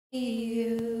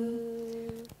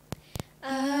you.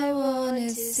 I want to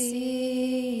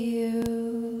see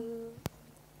you.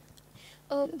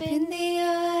 Open the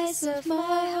eyes of my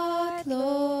heart,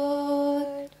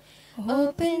 Lord.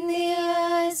 Open the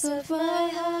eyes of my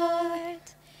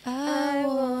heart. I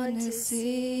want to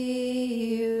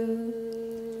see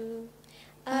you.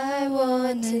 I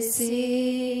want to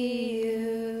see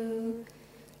you.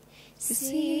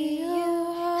 See you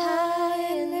high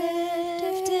and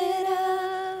lifted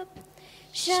up,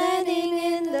 shining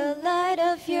in the light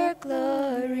of your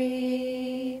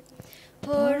glory.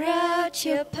 Pour out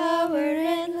your power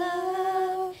and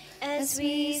love as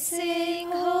we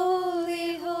sing,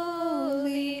 holy,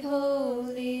 holy,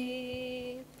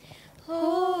 holy.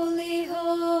 Holy,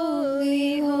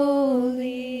 holy,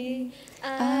 holy.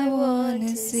 I want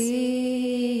to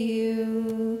see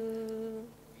you.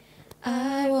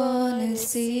 I want to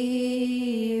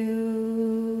see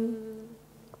you.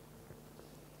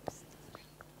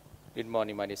 Good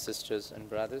morning, my dear sisters and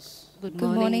brothers. Good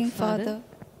morning, Father.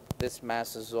 This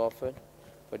Mass is offered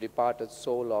for departed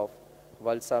soul of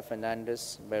Valsa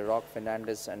Fernandez by Rock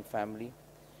Fernandez and family,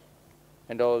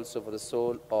 and also for the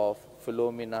soul of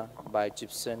Philomena by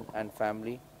Gibson and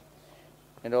family,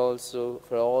 and also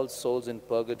for all souls in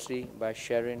purgatory by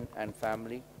Sharon and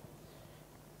family.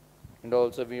 And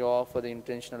also we offer the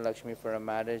intentional Lakshmi for a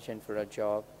marriage and for a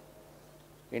job,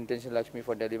 intentional Lakshmi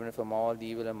for deliverance from all the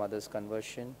evil and mother's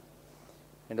conversion,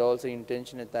 and also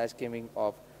intentional thanksgiving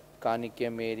of Karnataka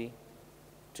Mary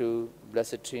to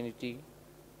Blessed Trinity,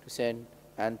 to St.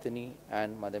 Anthony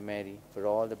and Mother Mary for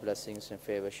all the blessings and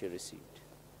favor she received.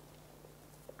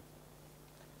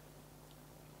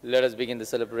 Let us begin the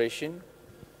celebration.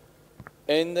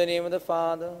 In the name of the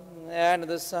Father, and of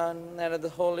the Son, and of the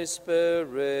Holy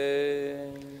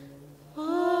Spirit.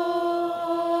 Amen.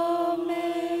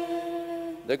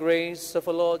 The grace of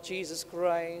our Lord Jesus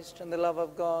Christ, and the love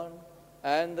of God,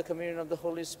 and the communion of the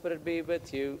Holy Spirit be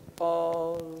with you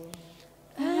all.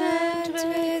 And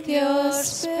with your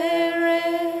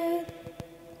spirit.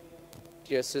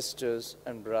 Dear sisters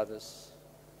and brothers,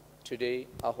 today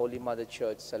our Holy Mother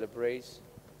Church celebrates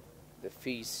the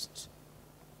feast,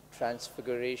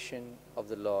 Transfiguration of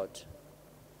the Lord.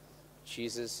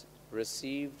 Jesus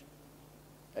received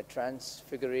a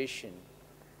transfiguration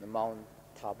on the Mount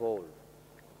Tabor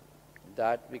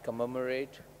that we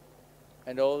commemorate,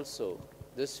 and also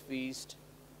this feast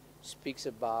speaks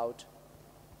about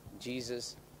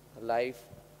Jesus' life,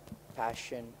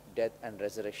 passion, death and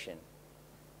resurrection,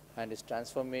 and his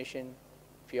transformation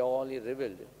purely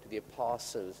revealed to the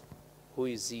apostles. Who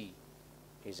is he?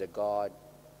 He is a God,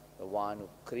 the one who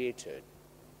created,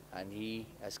 and he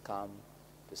has come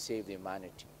to save the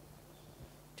humanity.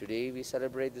 Today we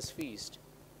celebrate this feast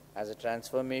as a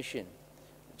transformation.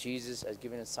 Jesus has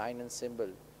given a sign and symbol.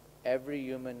 Every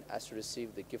human has to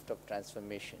receive the gift of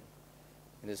transformation.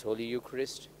 In this Holy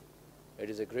Eucharist, it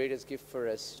is the greatest gift for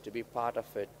us to be part of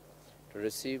it, to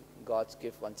receive God's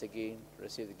gift once again, to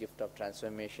receive the gift of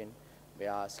transformation by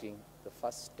asking the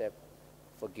first step,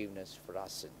 forgiveness for our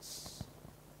sins.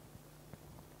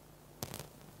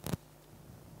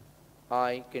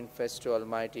 I confess to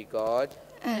Almighty God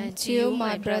And to you,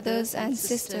 my brothers and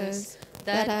sisters,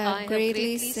 that I have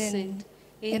greatly sinned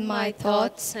in my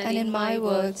thoughts and in my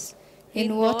words,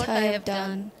 in what I have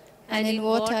done and in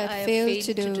what I have failed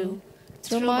to do,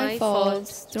 through my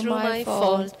fault, through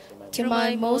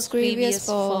my most grievous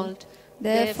fault.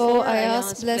 Therefore I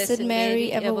ask Blessed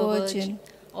Mary, ever Virgin,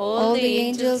 all the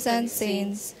angels and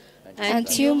saints, and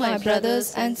you, my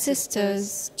brothers and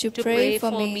sisters, to pray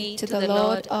for me to the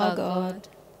Lord our God.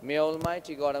 May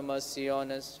Almighty God have mercy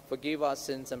on us, forgive our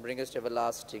sins and bring us to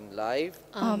everlasting life.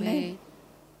 Amen.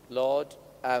 Lord,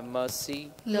 have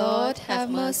mercy. Lord,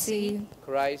 have mercy.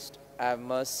 Christ, have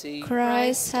mercy.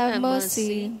 Christ, have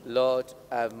mercy. Lord,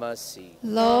 have mercy.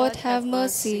 Lord, have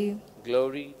mercy.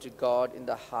 Glory to God in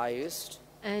the highest,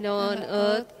 and on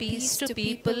earth peace to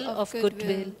people of good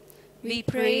will. We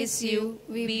praise you,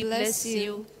 we bless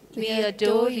you, we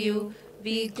adore you,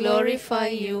 we glorify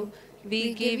you,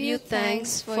 we give you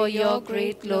thanks for your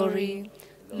great glory.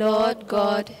 Lord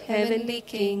God, heavenly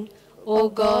King, O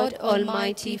God,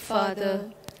 Almighty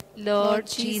Father, Lord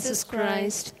Jesus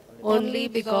Christ, only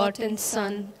begotten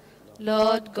Son,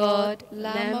 Lord God,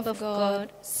 Lamb of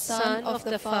God, Son of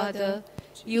the Father,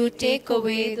 you take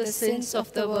away the sins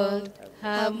of the world,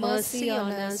 have mercy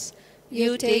on us.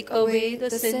 You take away the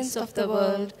sins of the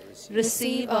world,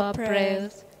 receive our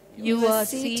prayers. You are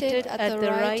seated at the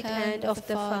right hand of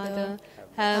the Father,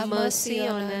 have mercy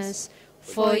on us.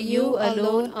 For you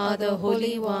alone are the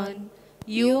Holy One,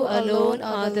 you alone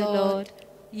are the Lord,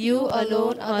 you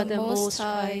alone are the Most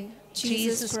High,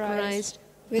 Jesus Christ,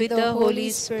 with the Holy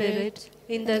Spirit,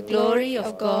 in the glory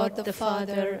of God the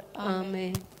Father.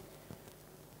 Amen.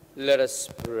 Let us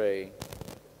pray.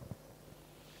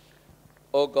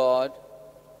 O God,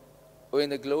 who in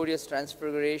the glorious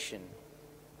transfiguration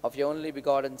of your only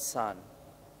begotten Son,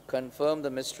 confirm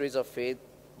the mysteries of faith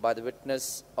by the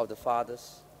witness of the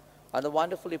fathers, and the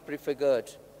wonderfully prefigured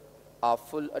our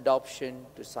full adoption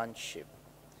to sonship.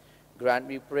 Grant,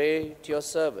 we pray, to your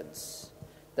servants,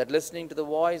 that listening to the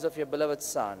voice of your beloved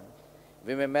Son,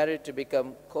 we may merit to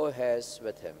become co-heirs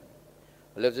with him,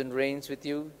 who lives and reigns with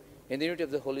you in the unity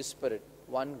of the Holy Spirit,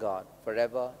 one God,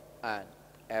 forever and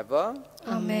ever.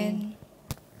 Amen.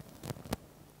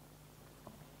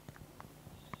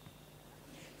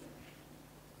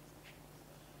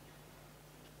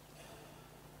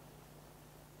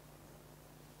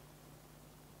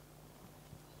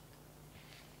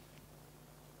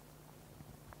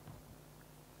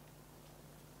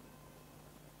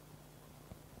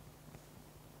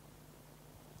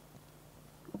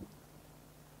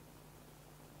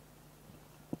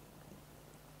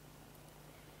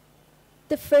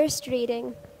 The first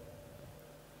reading.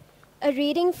 A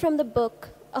reading from the book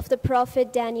of the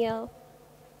prophet Daniel.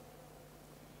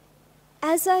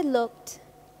 As I looked,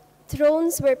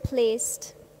 thrones were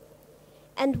placed,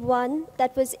 and one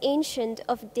that was ancient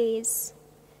of days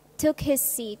took his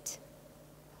seat.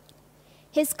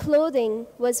 His clothing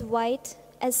was white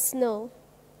as snow,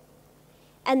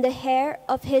 and the hair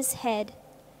of his head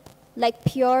like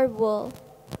pure wool.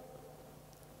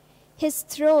 His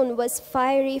throne was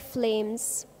fiery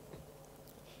flames.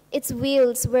 Its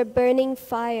wheels were burning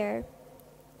fire.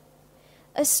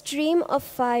 A stream of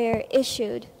fire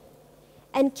issued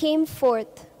and came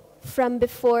forth from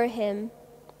before him.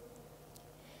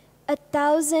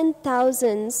 1,000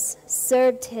 thousands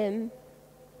served him,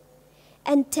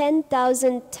 and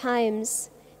 10,000 times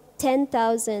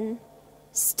 10,000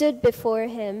 stood before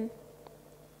him.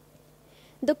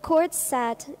 The court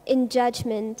sat in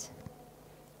judgment,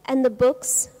 and the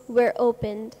books were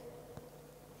opened.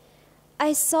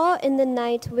 I saw in the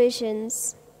night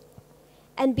visions,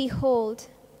 and behold,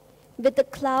 with the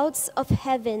clouds of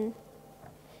heaven,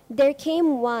 there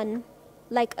came one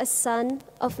like a son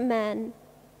of man.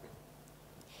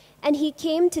 And he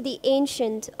came to the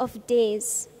Ancient of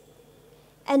Days,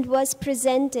 and was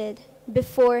presented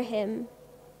before him.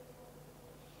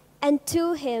 And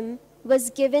to him was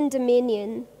given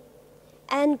dominion,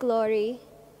 and glory,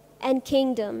 and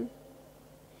kingdom,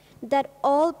 that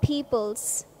all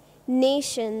peoples,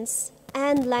 nations,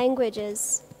 and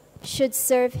languages should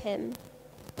serve him.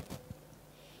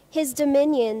 His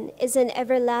dominion is an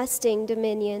everlasting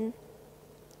dominion,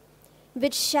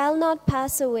 which shall not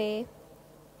pass away,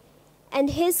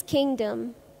 and his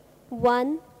kingdom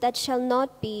one that shall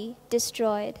not be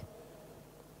destroyed.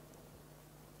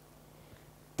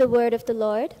 The word of the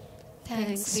Lord.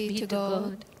 Thanks be to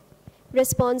God.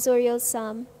 Responsorial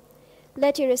Psalm.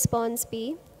 Let your response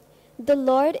be, the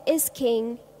Lord is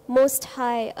King, most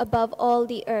high above all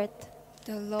the earth.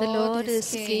 The Lord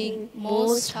is King,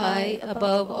 most high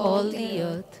above all the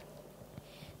earth.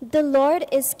 The Lord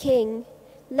is King,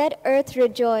 let earth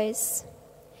rejoice.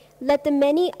 Let the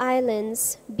many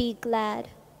islands be glad.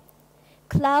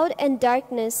 Cloud and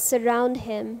darkness surround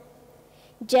him.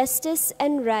 Justice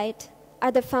and right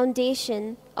are the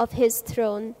foundation of his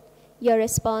throne. Your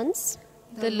response?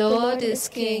 The Lord is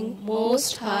King,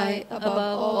 most high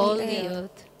above all the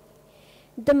earth.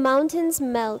 The mountains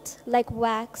melt like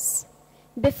wax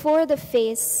before the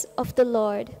face of the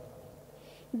Lord,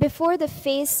 before the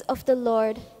face of the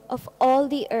Lord of all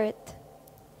the earth.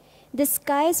 The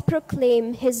skies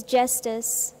proclaim his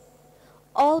justice.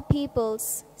 All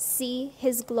peoples see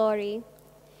his glory.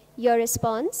 Your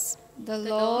response? The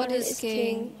Lord is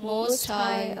King, most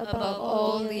high above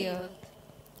all the earth.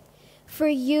 For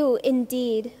you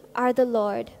indeed are the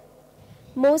Lord,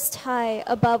 most high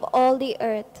above all the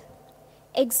earth,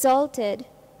 exalted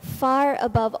far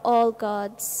above all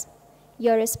gods.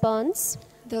 Your response?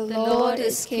 The Lord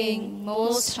is King,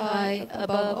 most high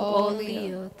above all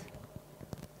the earth.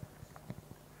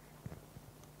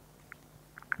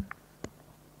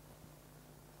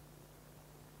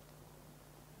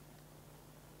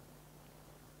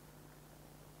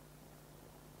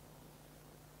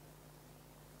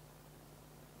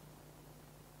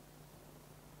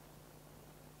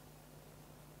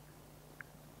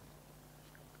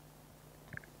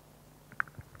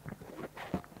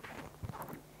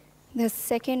 The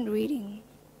second reading.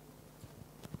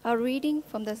 A reading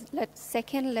from the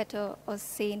second letter of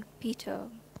St. Peter.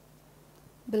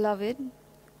 Beloved,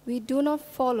 we do not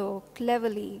follow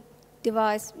cleverly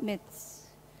devised myths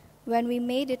when we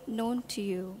made it known to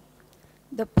you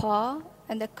the power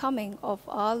and the coming of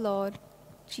our Lord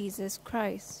Jesus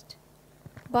Christ.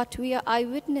 But we are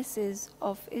eyewitnesses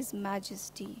of his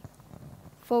majesty.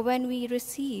 For when we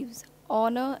receives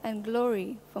honor and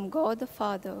glory from God the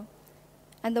Father,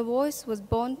 and the voice was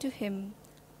borne to him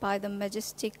by the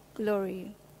majestic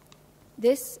glory,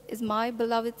 "This is my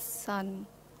beloved Son,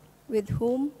 with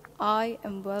whom I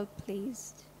am well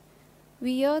pleased."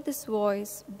 We hear this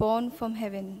voice borne from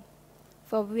heaven,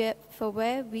 for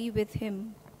were we with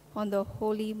him on the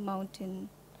holy mountain,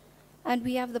 and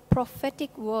we have the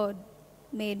prophetic word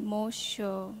made more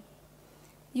sure.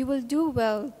 You will do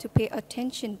well to pay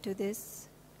attention to this,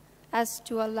 as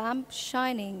to a lamp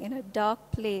shining in a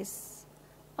dark place,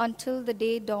 until the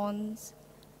day dawns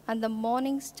and the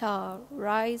morning star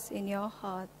rise in your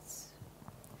hearts.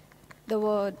 The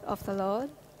word of the Lord.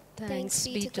 Thanks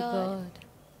be to God.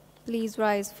 Please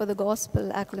rise for the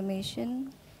gospel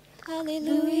acclamation.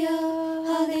 Hallelujah,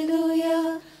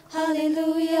 hallelujah,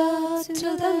 hallelujah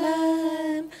to the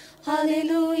Lamb.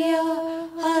 Hallelujah,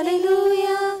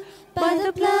 hallelujah. By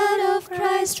the blood of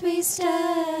Christ we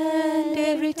stand.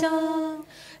 Every tongue,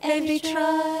 every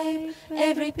tribe,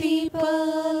 every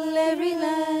people, every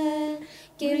land,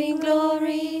 giving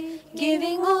glory,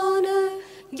 giving honor,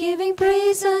 giving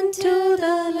praise unto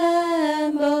the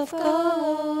Lamb of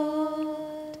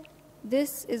God.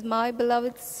 This is my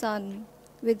beloved Son,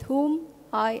 with whom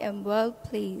I am well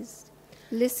pleased.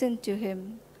 Listen to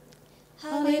him.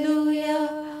 Hallelujah,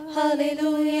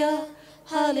 hallelujah,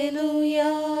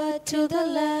 hallelujah to the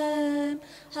Lamb.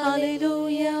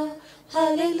 Hallelujah,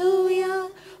 hallelujah.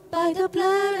 By the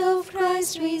blood of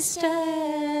Christ we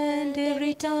stand.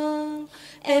 Every tongue,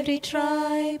 every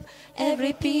tribe,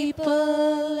 every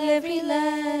people, every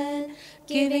land,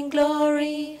 giving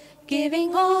glory,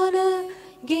 giving honor,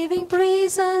 giving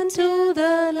praise unto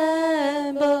the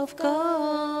Lamb of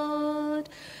God.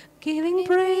 Giving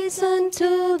praise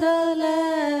unto the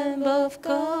Lamb of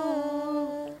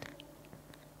God.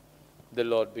 The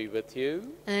Lord be with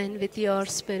you. And with your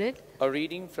spirit. A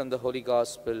reading from the Holy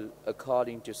Gospel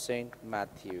according to St.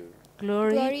 Matthew.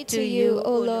 Glory to you,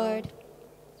 O Lord.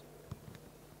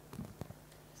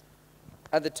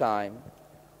 At the time,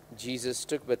 Jesus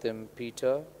took with him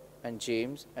Peter and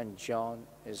James and John,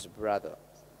 his brother,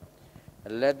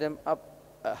 and led them up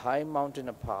a high mountain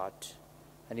apart,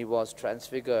 and he was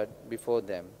transfigured before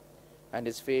them, and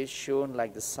his face shone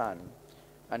like the sun,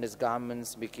 and his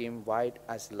garments became white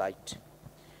as light.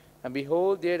 And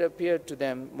behold, there appeared to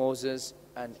them Moses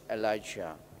and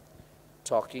Elijah,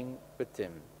 talking with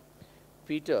him.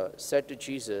 Peter said to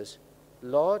Jesus,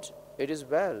 "Lord, it is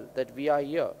well that we are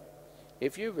here.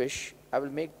 If you wish, I will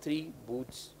make 3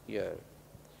 booths here,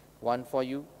 one for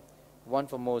you, one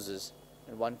for Moses,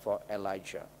 and one for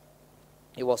Elijah."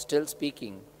 He was still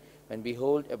speaking, when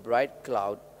behold, a bright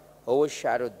cloud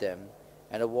overshadowed them,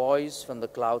 and a voice from the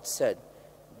cloud said,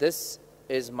 "This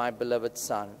is my beloved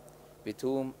Son, with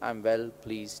whom I am well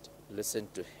pleased. Listen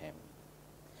to him."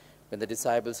 When the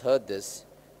disciples heard this,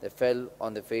 they fell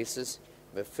on their faces,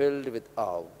 were filled with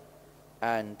awe.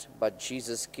 But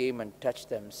Jesus came and touched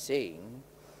them, saying,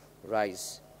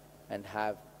 "Rise and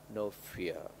have no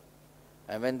fear."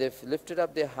 And when they lifted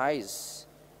up their eyes,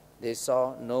 they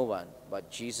saw no one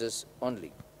but Jesus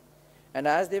only. And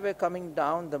as they were coming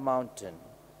down the mountain,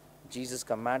 Jesus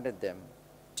commanded them,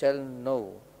 "Tell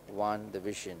no one the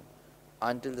vision,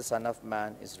 until the Son of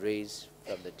Man is raised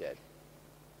from the dead."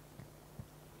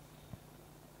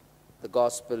 The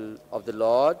Gospel of the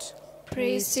Lord.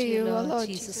 Praise to you, O Lord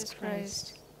Jesus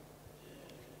Christ.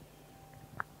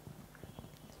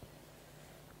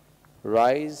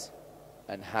 Rise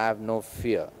and have no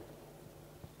fear.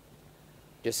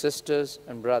 Dear sisters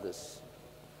and brothers,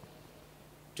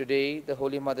 today the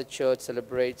Holy Mother Church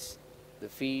celebrates the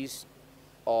feast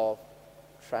of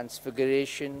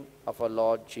Transfiguration of our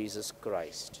Lord Jesus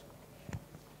Christ.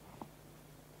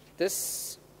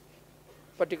 This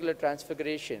particular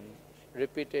transfiguration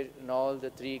repeated in all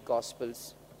the 3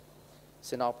 Gospels,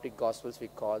 synoptic Gospels we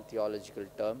call theological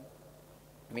term,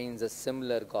 means the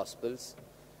similar Gospels.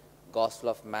 Gospel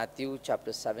of Matthew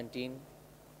chapter 17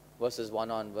 verses 1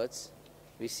 onwards.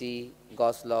 We see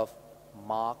Gospel of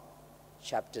Mark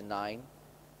chapter 9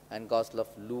 and Gospel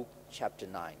of Luke chapter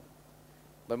 9.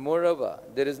 But moreover,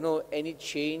 there is no any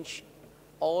change.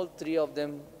 All 3 of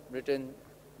them written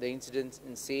the incidents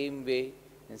in same way,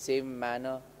 in same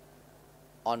manner,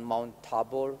 on Mount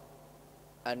Tabor,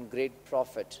 and great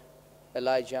prophet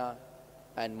Elijah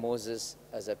and Moses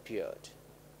has appeared.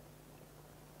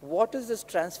 What is this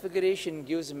transfiguration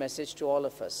gives a message to all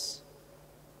of us?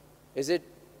 Is it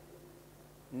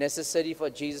necessary for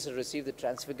Jesus to receive the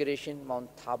transfiguration,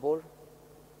 Mount Tabor?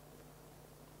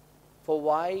 for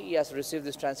why he has received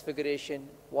this transfiguration,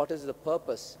 what is the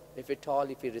purpose, if at all,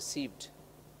 if he received.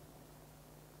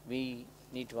 We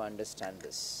need to understand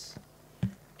this.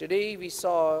 Today we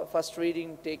saw first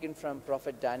reading taken from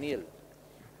Prophet Daniel.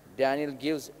 Daniel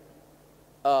gives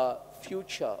a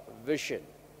future vision,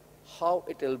 how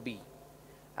it will be.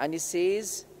 And he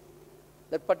says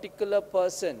that particular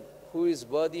person who is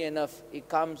worthy enough, he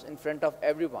comes in front of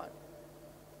everyone.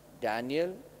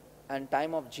 Daniel and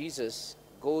time of Jesus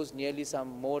goes nearly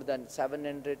some more than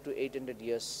 700 to 800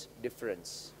 years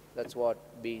difference. That's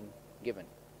what been given.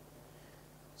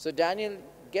 So Daniel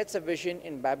gets a vision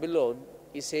in Babylon.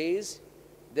 He says,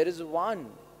 there is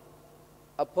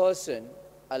a person,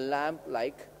 a lamp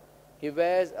like, he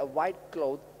wears a white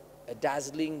cloth, a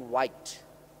dazzling white.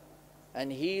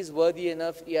 And he is worthy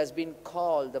enough, he has been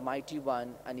called the mighty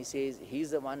one, and he says,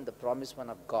 he's the one, the promised one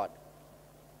of God.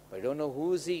 But I don't know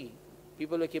who is he.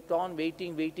 People have kept on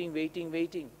waiting.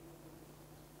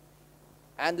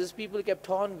 And these people kept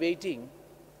on waiting.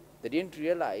 They didn't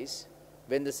realize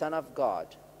when the Son of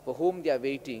God, for whom they are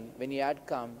waiting, when he had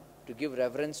come to give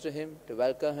reverence to him, to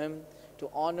welcome him, to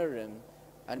honor him,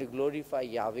 and to glorify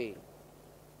Yahweh.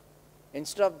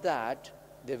 Instead of that,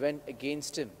 they went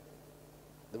against him.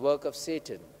 The work of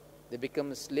Satan. They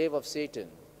become a slave of Satan.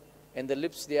 In the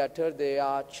lips they utter they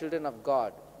are children of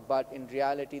God, but in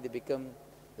reality they become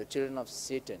the children of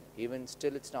Satan. Even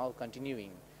still it's now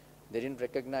continuing. They didn't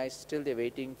recognize, still they're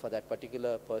waiting for that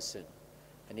particular person.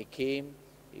 And he came,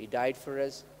 he died for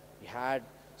us, he had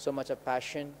so much of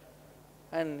passion,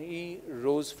 and he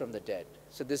rose from the dead.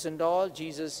 So this and all,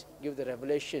 Jesus gave the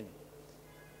revelation.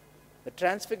 The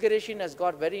transfiguration has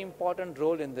got very important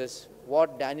role in this,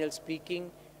 what Daniel's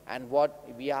speaking and what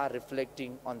we are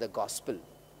reflecting on the gospel.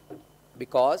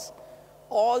 Because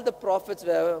all the prophets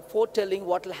were foretelling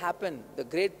what will happen. The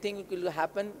great thing will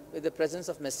happen with the presence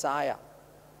of Messiah,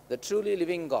 the truly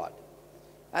living God.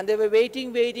 And they were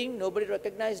waiting, nobody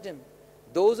recognized him.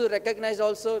 Those who recognized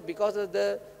also, because of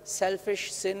the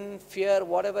selfish sin, fear,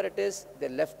 whatever it is, they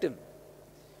left him.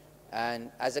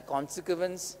 And as a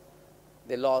consequence,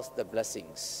 they lost the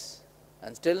blessings.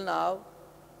 And still now,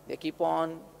 they keep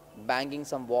on banging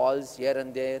some walls here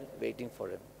and there, waiting for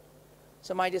him.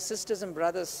 So my dear sisters and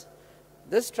brothers,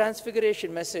 this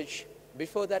transfiguration message,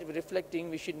 before that we're reflecting,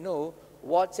 we should know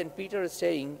what St. Peter is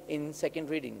saying in second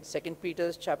reading. 2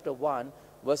 Peter chapter 1,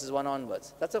 verses 1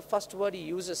 onwards. That's the first word he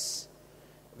uses.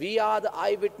 We are the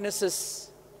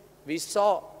eyewitnesses. We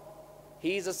saw.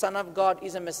 He is the Son of God. He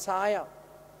is a Messiah.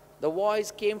 The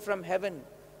voice came from heaven.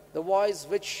 The voice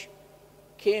which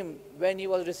came when he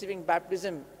was receiving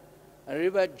baptism in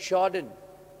river Jordan,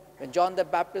 when John the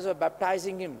Baptist was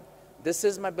baptizing him. This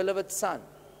is my beloved Son.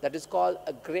 That is called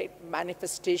a great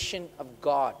manifestation of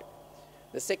God.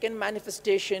 The second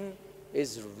manifestation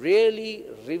is really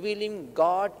revealing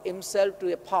God himself to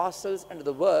the apostles and to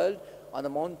the world on the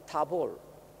Mount Tabor.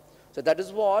 So that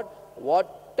is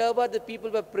whatever the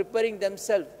people were preparing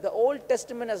themselves, the Old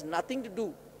Testament has nothing to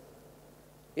do.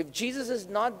 If Jesus is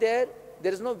not there,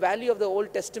 there is no value of the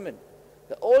Old Testament.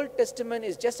 The Old Testament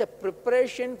is just a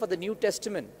preparation for the New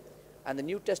Testament. And the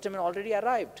New Testament already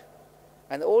arrived.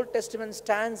 And the Old Testament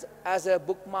stands as a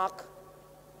bookmark,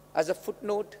 as a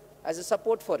footnote, as a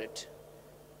support for it.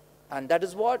 And that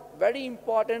is what, very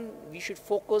important, we should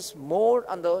focus more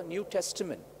on the New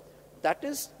Testament. That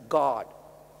is God.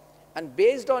 And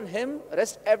based on him,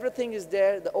 rest everything is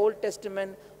there, the Old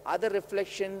Testament, other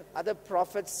reflection, other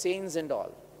prophets, saints and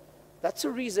all. That's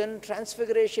the reason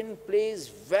transfiguration plays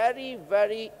very,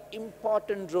 very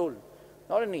important role.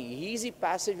 Not an easy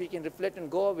passage we can reflect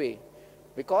and go away.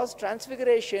 Because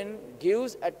transfiguration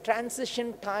gives a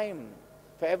transition time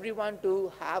for everyone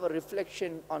to have a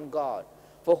reflection on God.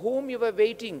 For whom you were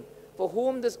waiting, for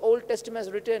whom this Old Testament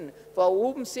is written, for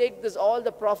whom sake this all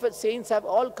the prophets, saints have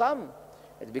all come.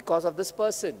 It's because of this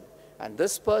person. And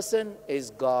this person is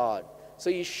God.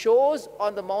 So he shows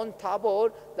on the Mount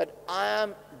Tabor that I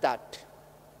am that.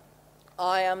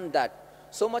 I am that.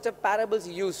 So much of parables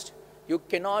used. You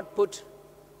cannot put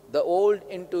the old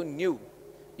into new.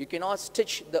 You cannot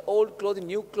stitch the old cloth in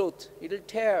new cloth. It will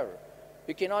tear.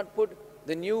 You cannot put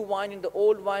the new wine in the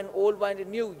old wine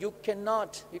in new. You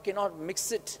cannot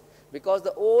mix it. Because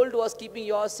the old was keeping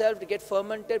yourself to get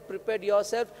fermented, prepared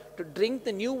yourself to drink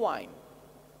the new wine.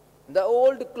 The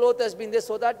old cloth has been there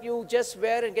so that you just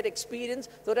wear and get experience,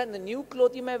 so that the new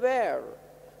cloth you may wear.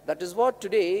 That is what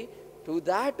today, to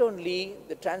that only,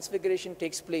 the transfiguration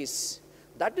takes place.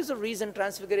 That is the reason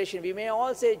transfiguration. We may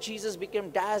all say Jesus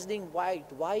became dazzling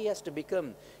white. Why he has to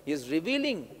become? He is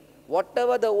revealing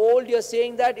whatever the old you're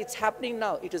saying that it's happening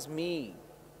now. It is me.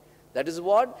 That is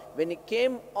what, when he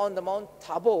came on the Mount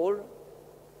Tabor,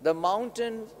 The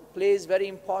mountain plays very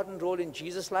important role in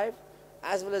Jesus' life,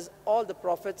 as well as all the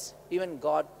prophets, even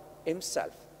God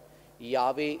himself.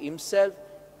 Yahweh himself,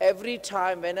 every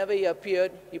time, whenever he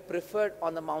appeared, he preferred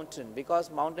on the mountain,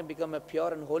 because mountain become a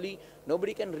pure and holy.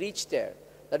 Nobody can reach there.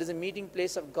 That is a meeting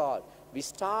place of God. We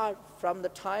start from the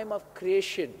time of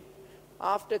creation.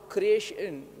 After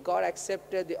creation, God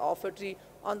accepted the offering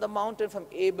on the mountain from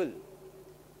Abel,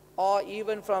 or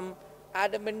even from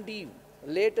Adam and Eve.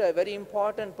 Later, very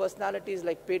important personalities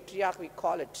like patriarch, we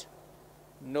call it,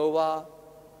 Noah,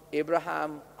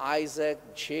 Abraham, Isaac,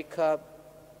 Jacob,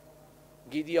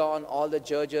 Gideon, all the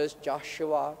judges,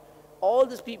 Joshua, all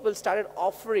these people started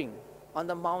offering on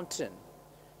the mountain.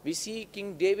 We see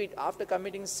King David, after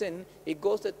committing sin, he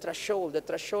goes to the threshold. The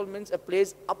threshold means a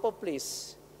place, upper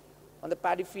place, on the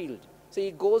paddy field. So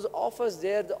he goes, offers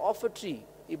there the offertory.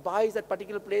 He buys that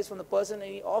particular place from the person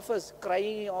and he offers,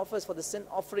 crying, he offers for the sin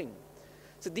offering.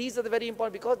 So these are the very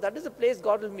important, because that is the place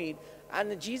God will meet.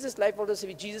 And in Jesus' life also,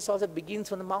 Jesus also begins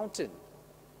from the mountain.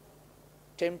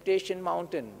 Temptation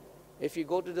mountain. If you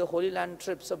go to the Holy Land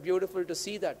trip, so beautiful to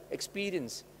see that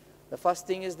experience. The first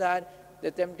thing is that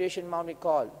the temptation mountain we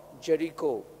call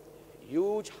Jericho.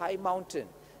 Huge high mountain.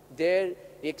 There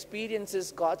he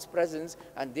experiences God's presence,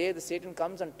 and there the Satan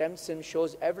comes and tempts him,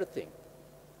 shows everything.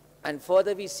 And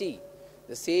further we see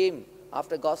the same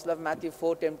after Gospel of Matthew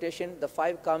 4 temptation, the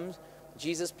 5 comes,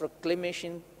 Jesus'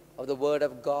 proclamation of the word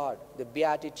of God, the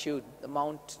beatitude, the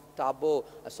Mount Tabor,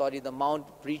 the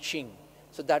Mount preaching.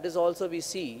 So that is also we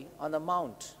see on the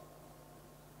Mount.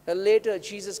 Then later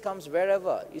Jesus comes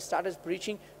wherever. He started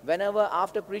preaching. Whenever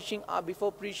after preaching or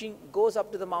before preaching, goes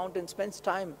up to the mountain, spends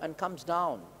time and comes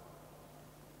down.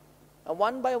 And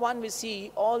one by one we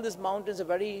see all these mountains are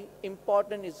very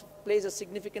important. It plays a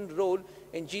significant role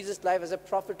in Jesus' life as a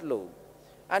prophet law.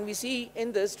 And we see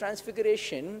in this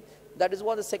transfiguration, that is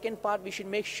what the second part we should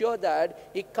make sure that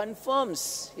he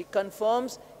confirms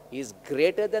he is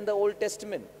greater than the Old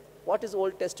Testament. What is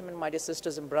Old Testament, my dear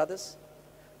sisters and brothers?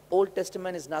 Old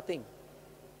Testament is nothing.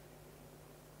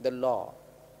 The law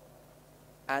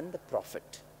and the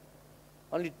prophet.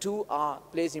 Only two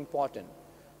plays important.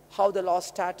 How the law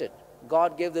started.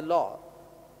 God gave the law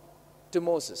to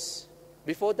Moses.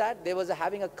 Before that, there was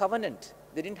having a covenant.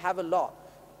 They didn't have a law.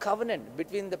 Covenant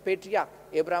between the patriarch,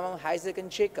 Abraham, Isaac, and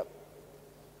Jacob.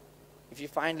 If you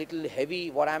find little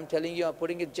heavy what I'm telling you, I'm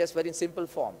putting it just very simple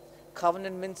form.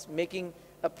 Covenant means making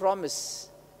a promise,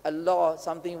 a law,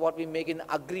 something what we make in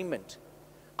agreement.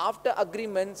 After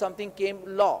agreement, something came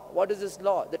law. What is this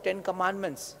law? The 10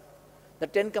 Commandments. The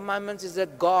 10 Commandments is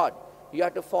that God, you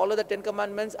have to follow the 10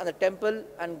 Commandments and the temple,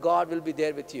 and God will be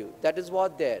there with you. That is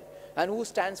what there. And who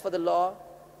stands for the law?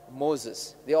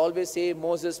 Moses. They always say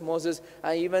Moses, Moses.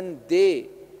 And even they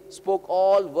spoke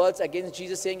all words against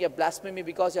Jesus, saying, you're blaspheming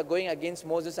because you're going against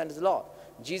Moses and his law.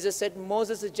 Jesus said,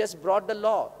 Moses has just brought the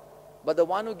law. But the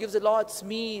one who gives the law, it's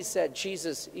me, he said.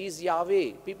 Jesus is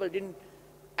Yahweh. People didn't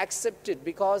accept it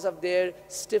because of their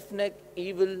stiff-neck,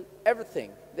 evil,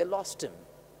 everything. They lost him.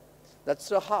 That's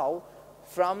how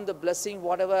from the blessing,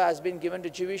 whatever has been given to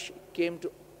Jewish, came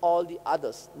to all the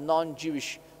others,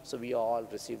 non-Jewish. So we all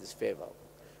receive this favor.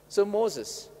 So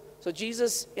Moses. So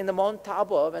Jesus in the Mount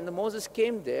Tabor, when the Moses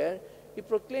came there, he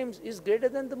proclaims he's greater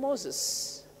than the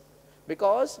Moses.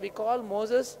 Because we call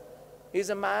Moses, he's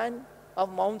a man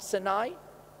of Mount Sinai.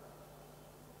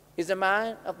 He's a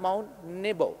man of Mount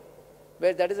Nebo,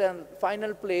 where that is a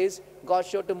final place God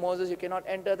showed to Moses, you cannot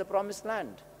enter the promised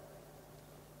land.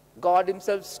 God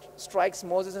himself strikes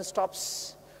Moses and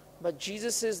stops. But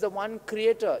Jesus is the one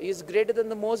creator. He is greater than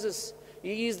the Moses.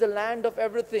 He is the land of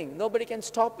everything. Nobody can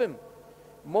stop him.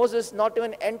 Moses not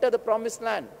even enter the promised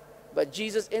land. But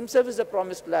Jesus himself is the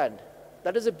promised land.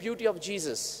 That is the beauty of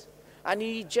Jesus. And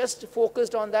he just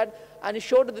focused on that and he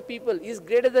showed to the people, he is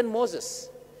greater than Moses.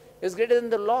 He is greater than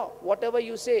the law. Whatever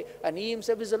you say, and he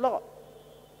himself is the law.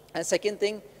 And second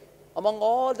thing, among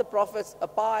all the prophets, a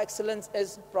par excellence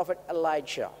is Prophet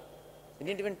Elijah. He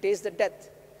didn't even taste the death.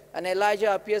 And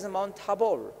Elijah appears on Mount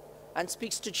Tabor and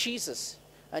speaks to Jesus.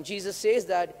 And Jesus says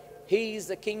that he is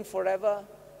the king forever,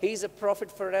 he is a prophet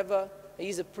forever, he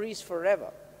is a priest forever,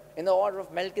 in the order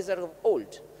of Melchizedek of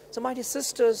old. So my dear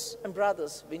sisters and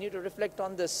brothers, we need to reflect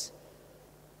on this.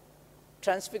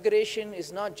 Transfiguration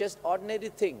is not just ordinary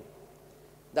thing.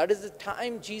 That is the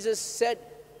time Jesus said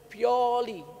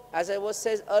purely, as I was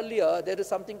said earlier, there is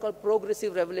something called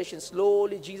progressive revelation.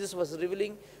 Slowly Jesus was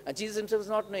revealing, and Jesus himself was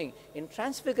not knowing. In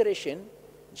Transfiguration,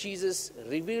 Jesus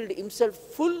revealed himself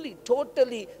fully,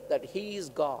 totally, that he is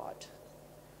God.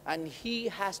 And he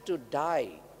has to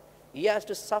die. He has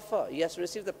to suffer. He has to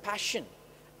receive the passion.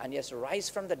 And he has to rise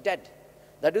from the dead.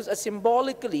 That is,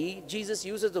 symbolically, Jesus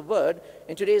uses the word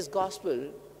in today's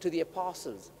gospel to the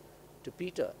apostles, to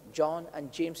Peter, John,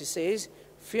 and James. He says,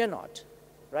 fear not,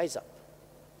 rise up.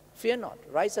 Fear not,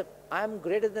 rise up. I am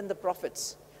greater than the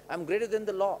prophets. I am greater than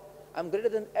the law. I am greater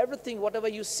than everything, whatever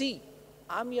you see.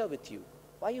 I am here with you.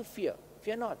 Why you fear?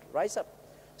 Fear not, rise up.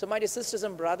 So my dear sisters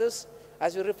and brothers,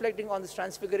 as we're reflecting on this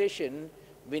transfiguration,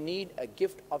 we need a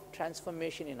gift of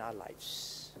transformation in our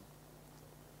lives.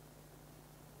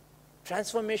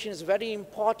 Transformation is very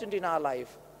important in our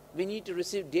life. We need to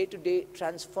receive day-to-day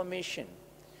transformation.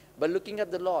 By looking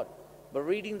at the Lord, by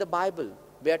reading the Bible,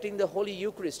 by attending the Holy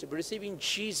Eucharist, by receiving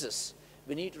Jesus,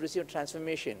 we need to receive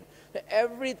transformation.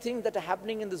 Everything that is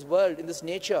happening in this world, in this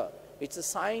nature, it's a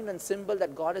sign and symbol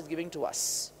that God is giving to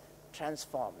us.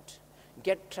 Transformed.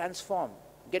 Get transformed.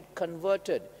 Get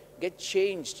converted. Get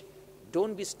changed.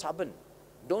 Don't be stubborn.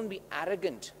 Don't be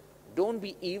arrogant. Don't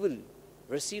be evil.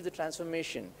 Receive the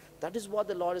transformation. That is what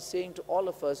the Lord is saying to all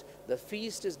of us. The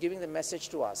feast is giving the message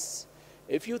to us.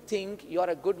 If you think you are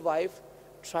a good wife,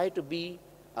 try to be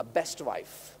a best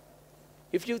wife.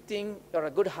 If you think you're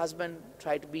a good husband,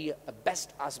 try to be a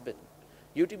best husband.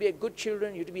 You to be a good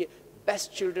children, you to be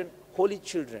best children, holy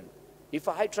children. If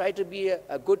I try to be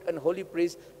a good and holy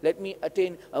priest, let me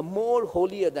attain a more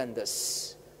holier than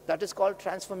this. That is called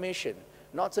transformation.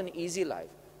 Not an easy life.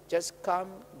 Just come,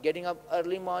 getting up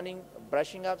early morning,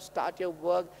 brushing up, start your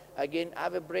work, again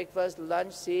have a breakfast,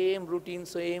 lunch, same routine,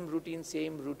 same routine,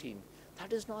 same routine.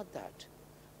 That is not that.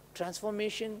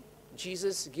 Transformation,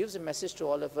 Jesus gives a message to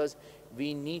all of us.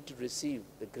 We need to receive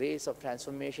the grace of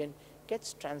transformation.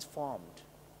 Gets transformed.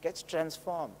 Gets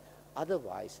transformed.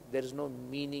 Otherwise, there is no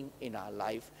meaning in our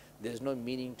life. There is no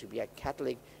meaning to be a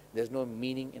Catholic. There is no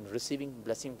meaning in receiving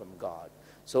blessing from God.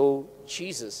 So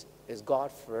Jesus is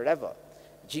God forever.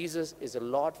 Jesus is the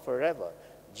Lord forever.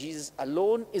 Jesus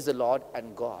alone is the Lord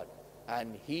and God.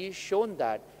 And He is shown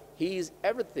that He is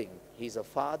everything. He is a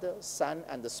Father, Son,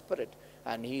 and the Spirit.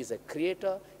 And He is a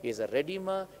creator, He is a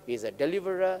redeemer, He is a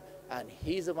deliverer, and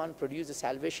He is the one who produces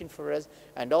salvation for us.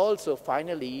 And also,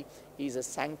 finally, He is a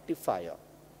sanctifier.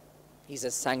 He is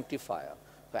a sanctifier.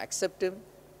 So accept Him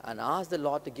and ask the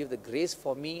Lord to give the grace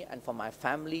for me and for my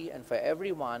family and for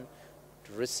everyone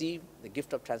to receive the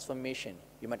gift of transformation.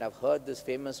 You might have heard this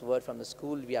famous word from the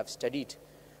school we have studied,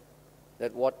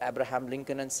 that what Abraham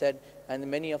Lincoln had said, and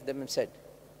many of them have said,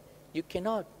 you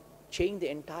cannot change the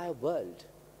entire world,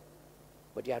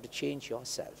 but you have to change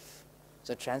yourself.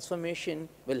 So transformation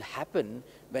will happen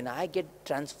when I get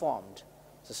transformed.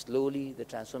 So slowly the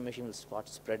transformation will start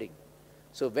spreading.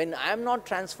 So when I am not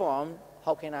transformed,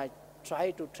 how can I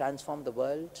try to transform the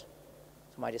world?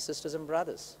 So my dear sisters and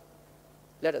brothers,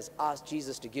 let us ask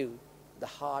Jesus to give the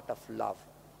heart of love,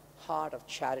 heart of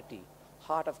charity,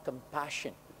 heart of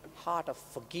compassion, heart of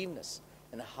forgiveness,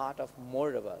 and a heart of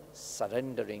moreover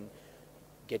surrendering,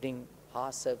 getting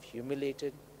ourselves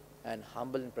humiliated and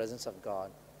humble in the presence of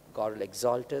God. God will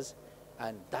exalt us,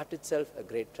 and that itself a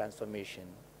great transformation.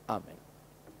 Amen.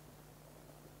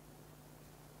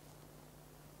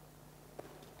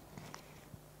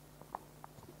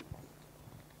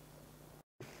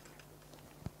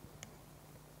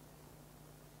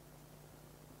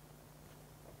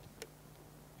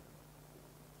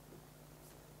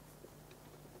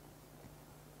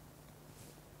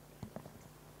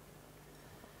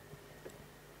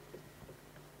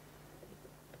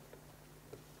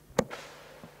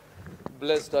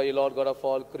 Blessed are you, Lord God of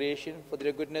all creation. For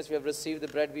your goodness we have received the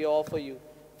bread we offer you,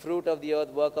 fruit of the earth,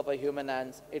 work of our human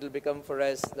hands. It will become for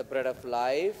us the bread of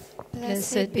life.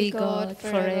 Blessed be God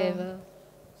forever.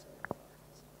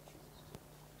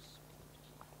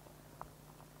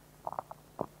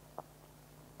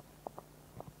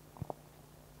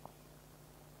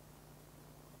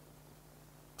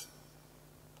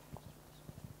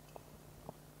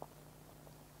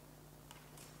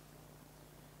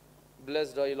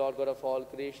 Blessed are you, Lord God of all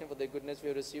creation. For the goodness we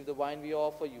have received the wine we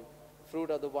offer you, fruit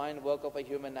of the vine, work of our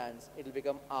human hands. It will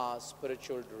become our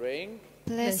spiritual drink.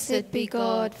 Blessed be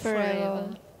God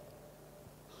forever.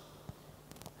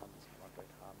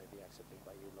 May be accepted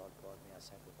by you, Lord God. May our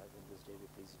sacrifice in this day be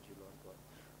pleasing to you, Lord God.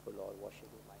 O Lord, wash it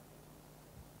with mine.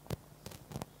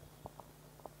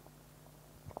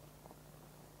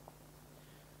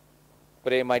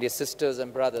 Pray, my dear sisters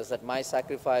and brothers, that my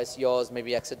sacrifice, yours, may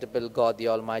be acceptable, God the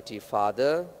Almighty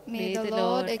Father. May the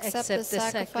Lord accept the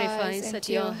sacrifice at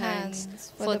your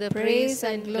hands for the praise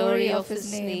and glory of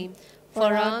His name,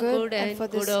 for our good and for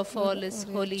good of all His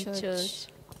holy church.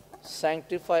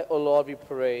 Sanctify, O Lord, we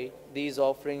pray, these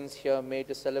offerings here made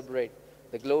to celebrate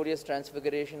the glorious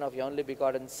transfiguration of your only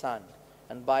begotten Son,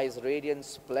 and by His radiant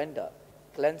splendor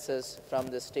cleanse us from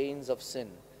the stains of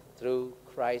sin, through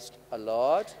Christ our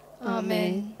Lord.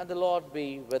 Amen. And the Lord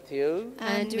be with you.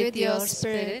 And with your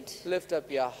spirit, Lift up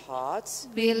your hearts.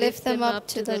 we lift them up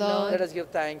to the Let Lord. us give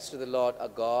thanks to the Lord our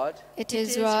God. It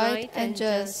is right and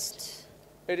just.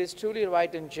 It is truly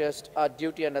right and just, our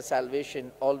duty and our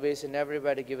salvation, always and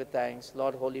everywhere to give thanks,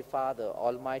 Lord, Holy Father,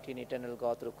 Almighty and eternal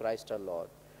God, through Christ our Lord.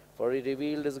 For he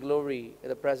revealed his glory in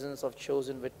the presence of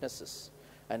chosen witnesses,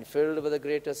 and filled with the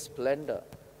greatest splendor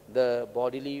the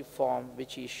bodily form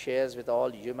which he shares with all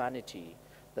humanity,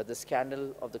 that the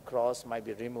scandal of the cross might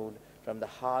be removed from the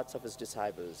hearts of his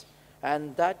disciples,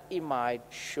 and that he might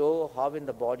show how in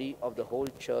the body of the whole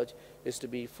church is to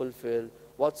be fulfilled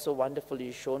what so wonderfully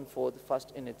is shown forth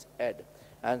first in its head.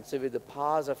 And so with the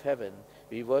powers of heaven,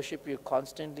 we worship you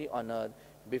constantly on earth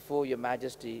before your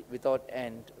majesty without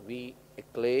end. We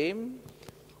acclaim,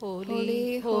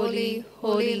 Holy, holy,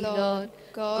 holy Lord,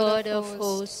 God of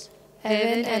hosts,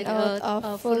 heaven and earth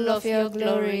are full of your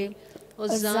glory.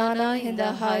 Hosanna in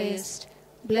the highest.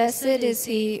 Blessed is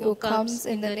he who comes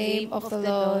in the name of the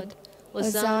Lord.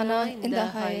 Hosanna in the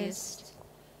highest.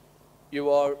 you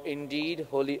are indeed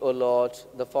holy, O Lord,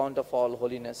 the fount of all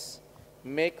holiness.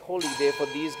 Make holy, therefore,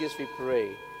 these gifts, we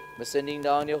pray, by sending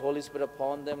down your Holy Spirit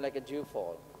upon them like a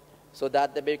dewfall, so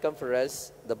that they become for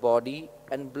us the body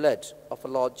and blood of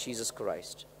our Lord Jesus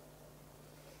Christ.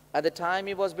 At the time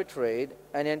he was betrayed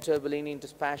and entered willingly into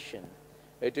his passion,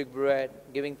 he took bread,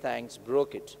 giving thanks,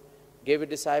 broke it, gave his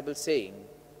disciples, saying,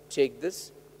 "Take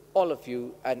this, all of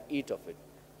you, and eat of it.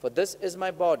 For this is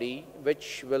my body,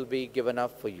 which will be given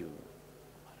up for you."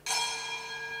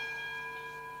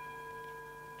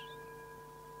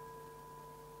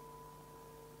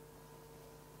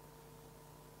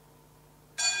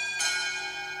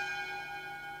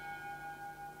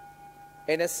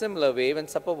 In a similar way, when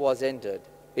supper was ended,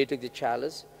 he took the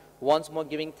chalice, once more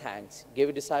giving thanks, gave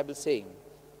his disciples, saying,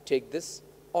 "Take this,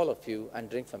 all of you, and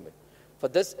drink from it. For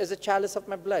this is the chalice of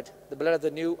my blood, the blood of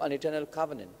the new and eternal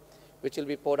covenant, which will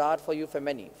be poured out for you for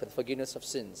many, for the forgiveness of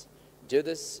sins. Do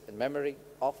this in memory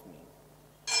of me."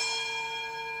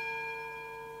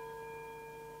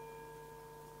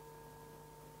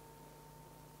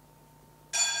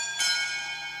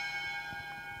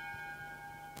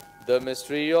 The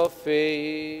mystery of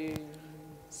faith.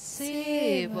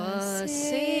 Save us,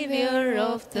 Savior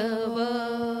of the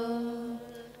world.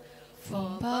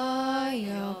 For by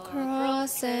your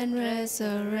cross and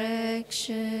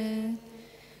resurrection,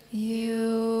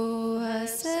 you have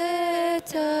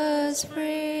set us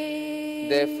free.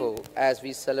 Therefore, as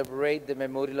we celebrate the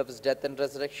memorial of his death and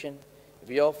resurrection,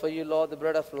 we offer you, Lord, the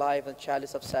bread of life and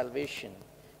chalice of salvation,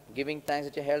 giving thanks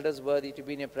that you held us worthy to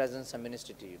be in your presence and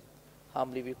minister to you.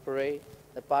 Humbly we pray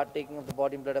that, partaking of the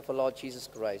body and blood of our Lord Jesus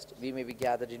Christ, we may be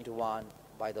gathered into one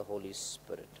by the Holy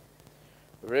Spirit.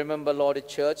 Remember, Lord, a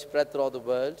church spread throughout the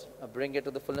world, and bring it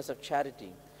to the fullness of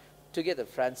charity. Together,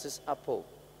 Francis, our Pope,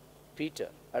 Peter,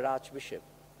 our Archbishop,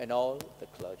 and all the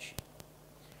clergy.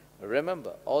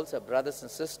 Remember also brothers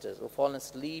and sisters who have fallen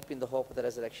asleep in the hope of the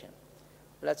resurrection.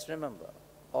 Let's remember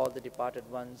all the departed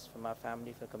ones from our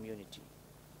family, from our community.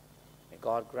 May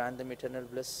God grant them eternal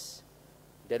bliss,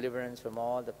 deliverance from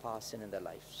all the past sin in their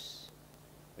lives.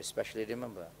 We especially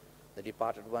remember the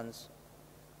departed ones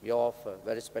we offer,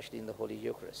 very especially in the Holy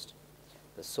Eucharist.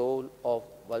 The soul of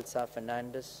Valsa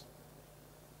Fernandez,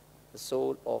 the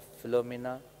soul of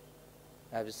Philomena,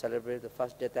 as we celebrate the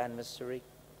first death anniversary.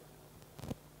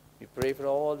 We pray for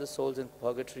all the souls in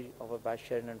purgatory of our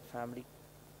Basharan and family.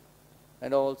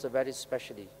 And also very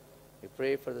especially, we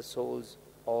pray for the souls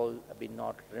all have been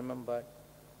not remembered.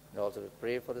 And also we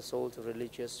pray for the souls of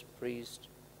religious priests.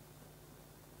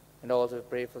 And also we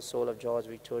pray for the soul of George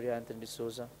Victoria Anthony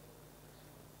D'Souza.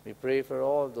 We pray for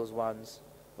all those ones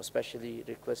who especially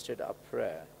requested our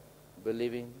prayer,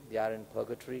 believing they are in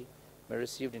purgatory, may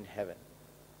received in heaven.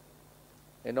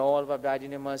 And all who have died in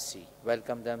your mercy,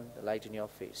 welcome them, the light in your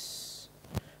face.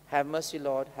 Have mercy,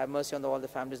 Lord. Have mercy on all the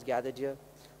families gathered here.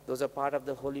 Those are part of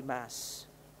the Holy Mass.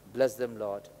 Bless them,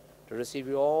 Lord, to receive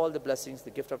you all the blessings,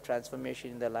 the gift of transformation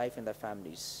in their life and their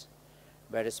families.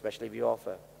 Very especially we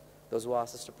offer those who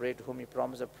ask us to pray, to whom you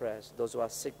promise our prayers, those who are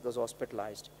sick, those who are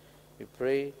hospitalized. We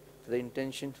pray for the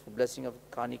intention, for blessing of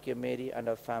Karnataka Mary and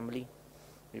her family.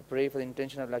 We pray for the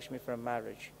intention of Lakshmi for her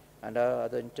marriage and our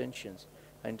other intentions.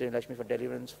 And to Lakshmi for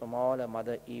deliverance from all her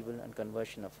mother evil and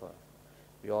conversion of her.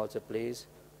 We also place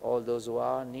all those who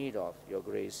are in need of your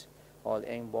grace, all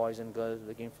young boys and girls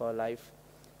looking for a life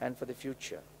and for the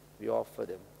future. We offer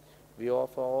them. We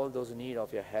offer all those in need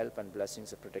of your help and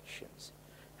blessings and protections.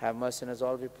 Have mercy on us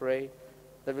all, we pray,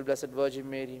 that the Blessed Virgin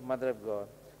Mary, Mother of God,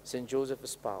 St. Joseph,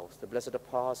 his spouse, the blessed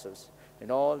apostles,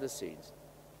 and all the saints,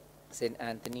 St.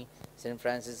 Anthony, St.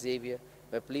 Francis Xavier,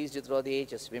 We're pleased you throughout the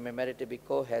ages. We may merit to be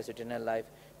co-heirs with eternal life.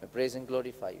 We praise and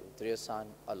glorify you through your Son,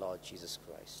 our Lord Jesus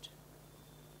Christ.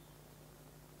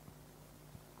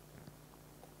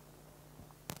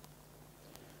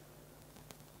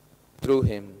 Through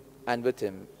him, and with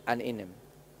him, and in him,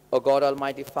 O God,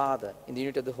 Almighty Father, in the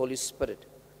unity of the Holy Spirit,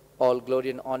 all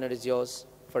glory and honor is yours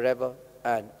forever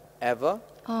and ever.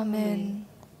 Amen.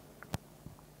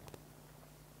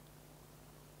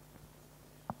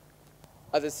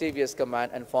 At the Saviour's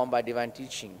command and formed by divine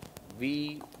teaching,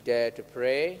 we dare to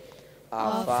pray,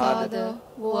 Our Father,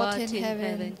 who art in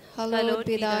heaven, hallowed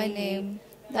be thy name.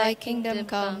 Thy kingdom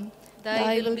come,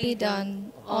 thy will be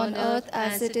done, on earth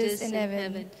as it is in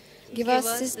heaven. Give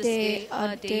us this day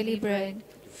our daily bread.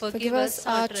 Forgive us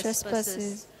our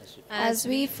trespasses, as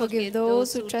we forgive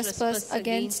those who trespass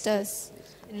against us.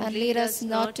 And lead us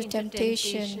not to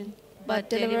temptation, but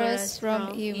deliver us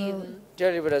from evil.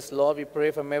 Deliver us, Lord, we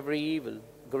pray, from every evil.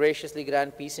 Graciously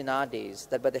grant peace in our days,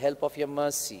 that by the help of your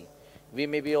mercy, we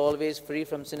may be always free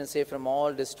from sin and safe from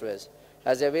all distress,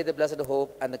 as we await the blessed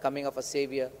hope and the coming of our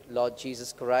Saviour, Lord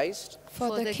Jesus Christ.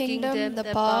 For the kingdom, the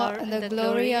power, and the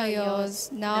glory are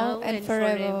yours, now and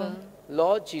forever.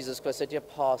 Lord Jesus Christ said to your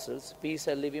apostles, peace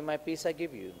I leave you, my peace I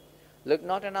give you. Look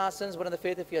not on our sins, but on the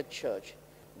faith of your church.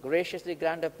 Graciously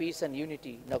grant her peace and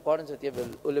unity in accordance with your will,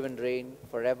 who live and reign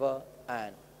forever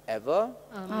and ever.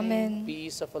 Amen.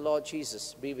 Peace of our Lord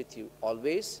Jesus be with you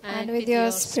always. And with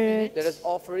your spirit. Let us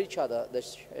offer each other the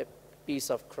peace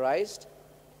of Christ.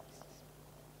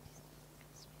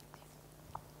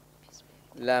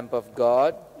 Lamb of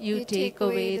God, you take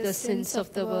away the sins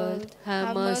of the world.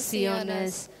 Have mercy on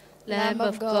us. Lamb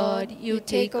of God, you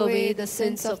take away the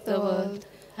sins of the world.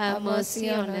 Have mercy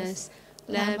on us.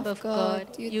 Lamb of God,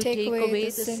 you take away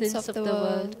the sins of the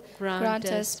world. Grant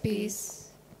us peace.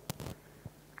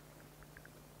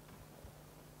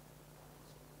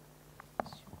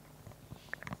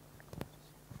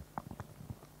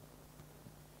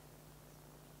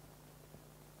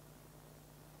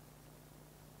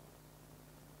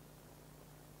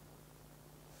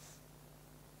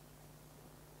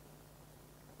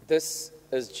 this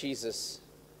is Jesus.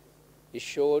 He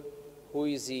showed who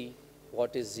is he,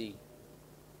 what is he.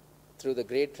 Through the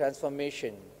great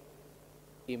transformation,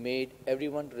 he made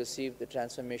everyone to receive the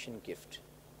transformation gift.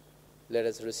 Let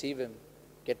us receive him,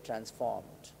 get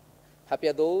transformed. Happy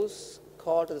are those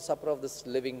called to the supper of this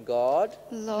living God.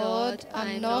 Lord,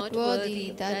 I am not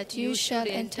worthy that you shall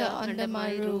enter under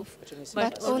my roof,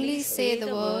 but only say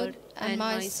the word, and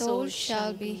my soul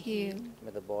shall be healed.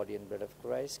 May the body and blood of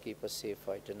Christ keep us safe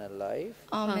for eternal life.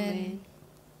 Amen.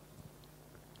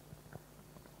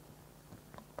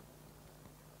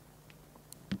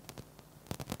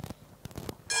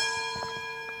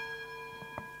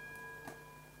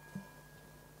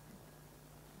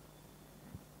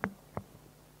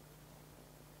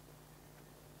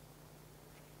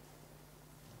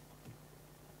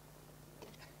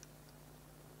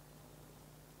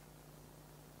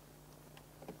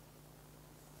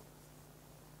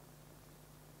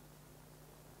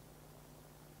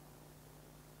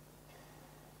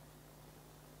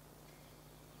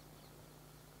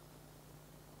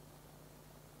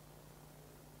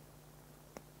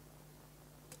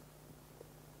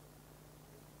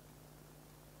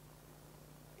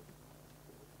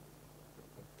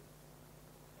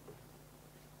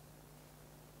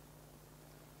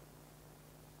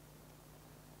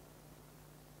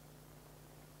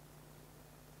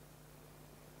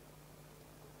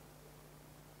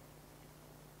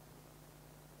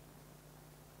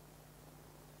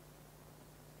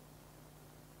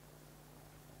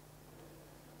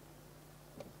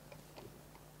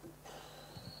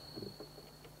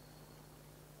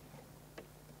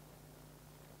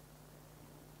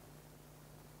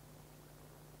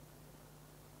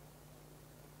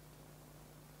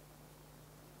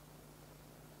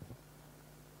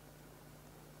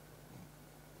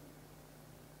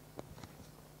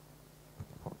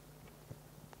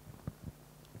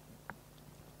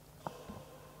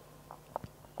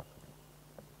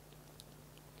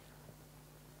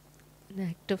 An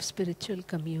act of spiritual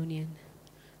communion.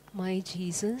 My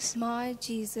Jesus, I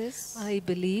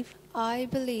believe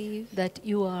that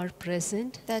you are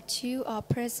present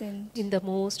in the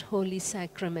most holy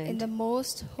sacrament.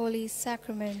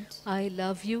 I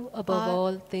love you above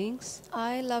all things.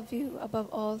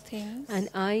 And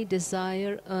I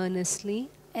desire earnestly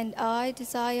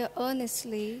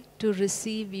to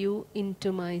receive you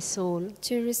into my soul.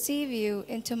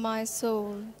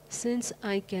 Since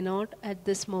I cannot at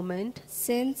this moment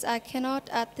Since I cannot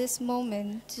at this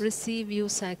moment receive you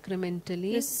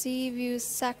sacramentally, receive you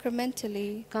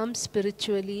sacramentally, come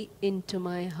spiritually into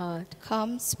my heart.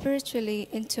 come spiritually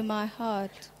into my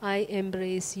heart. I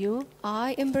embrace you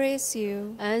I embrace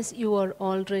you as you are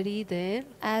already there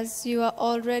as you are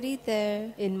already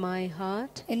there in my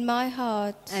heart, in my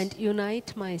heart, and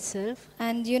unite myself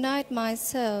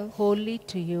myself wholly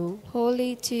to you.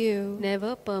 wholly to you.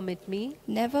 Never permit me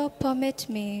Never permit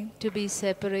me to be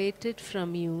separated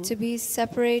from you. to be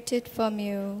separated from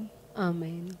you.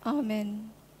 Amen.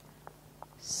 Amen.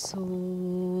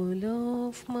 Soul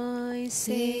of my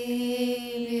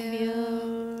Savior,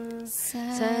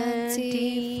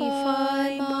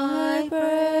 sanctify my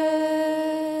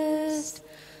breast.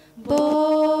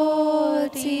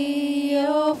 Body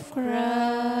of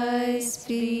Christ,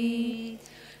 be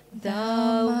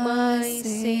thou my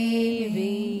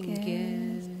saving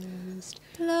guest.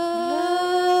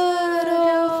 Blood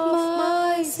of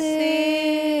my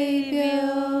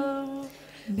Savior,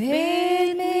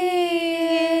 bathe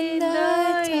me in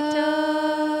thy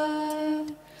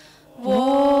tide.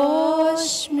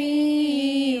 Wash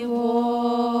me,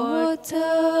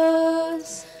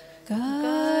 waters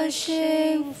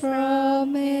gushing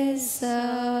from his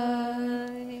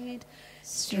side.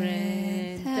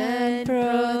 Strength and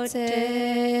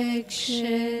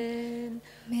protection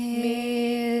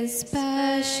may his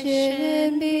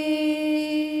passion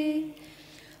be.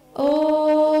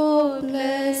 O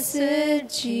blessed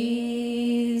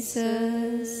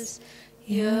Jesus,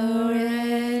 hear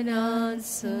and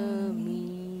answer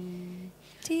me.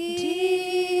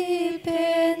 Deep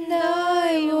in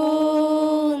thy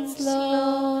wounds,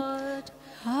 Lord,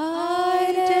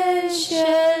 hide and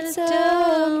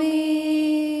shelter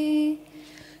me.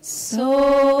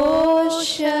 So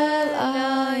shall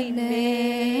I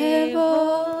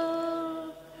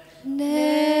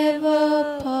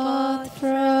never part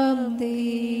from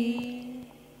thee.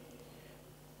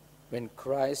 When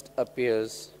Christ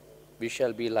appears, we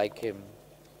shall be like him.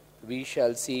 We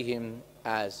shall see him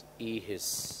as he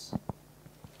is.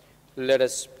 Let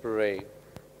us pray.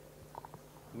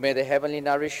 May the heavenly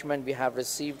nourishment we have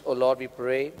received, O Lord, we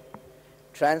pray,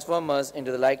 transform us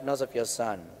into the likeness of your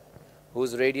Son,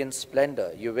 whose radiant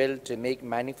splendor you will to make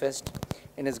manifest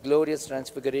in his glorious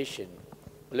transfiguration,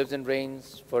 who lives and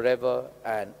reigns forever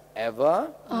and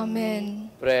ever.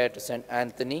 Amen. Prayer to St.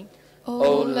 Anthony.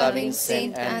 O loving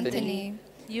St. Anthony,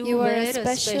 you are a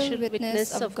special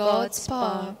witness of God's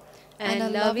power and a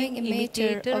loving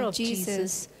imitator of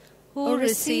Jesus, who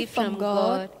received from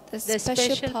God the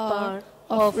special power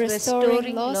of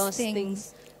restoring lost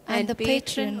things and the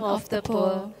patron of the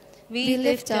poor. We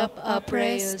lift up our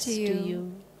prayers to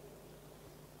you.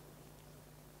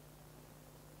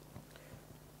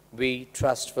 We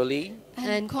trustfully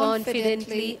and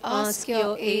confidently ask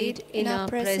your aid in our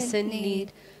present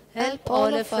need. Help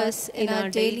all of us in our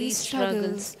daily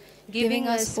struggles, giving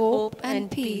us hope and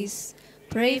peace.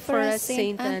 Pray for us,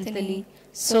 St. Anthony,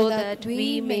 so that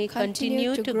we may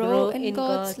continue to grow in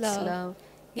God's love.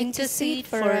 Intercede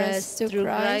for us through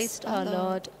Christ our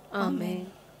Lord.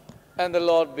 Amen. and the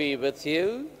Lord be with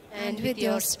you. And with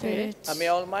your spirit. And may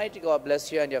Almighty God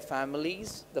bless you and your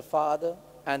families, the Father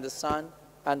and the Son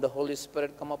and the Holy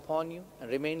Spirit come upon you and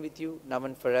remain with you now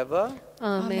and forever.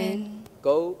 Amen.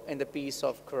 Go in the peace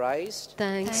of Christ.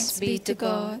 Thanks be to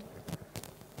God.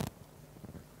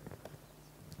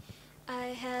 I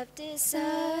have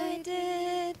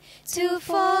decided to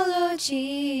follow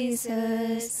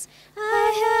Jesus.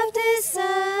 I have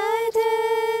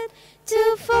decided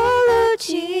to follow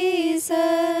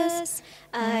Jesus.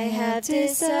 I have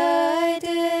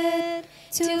decided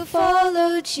to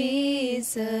follow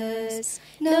Jesus.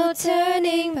 No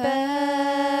turning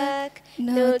back,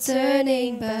 no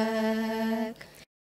turning back.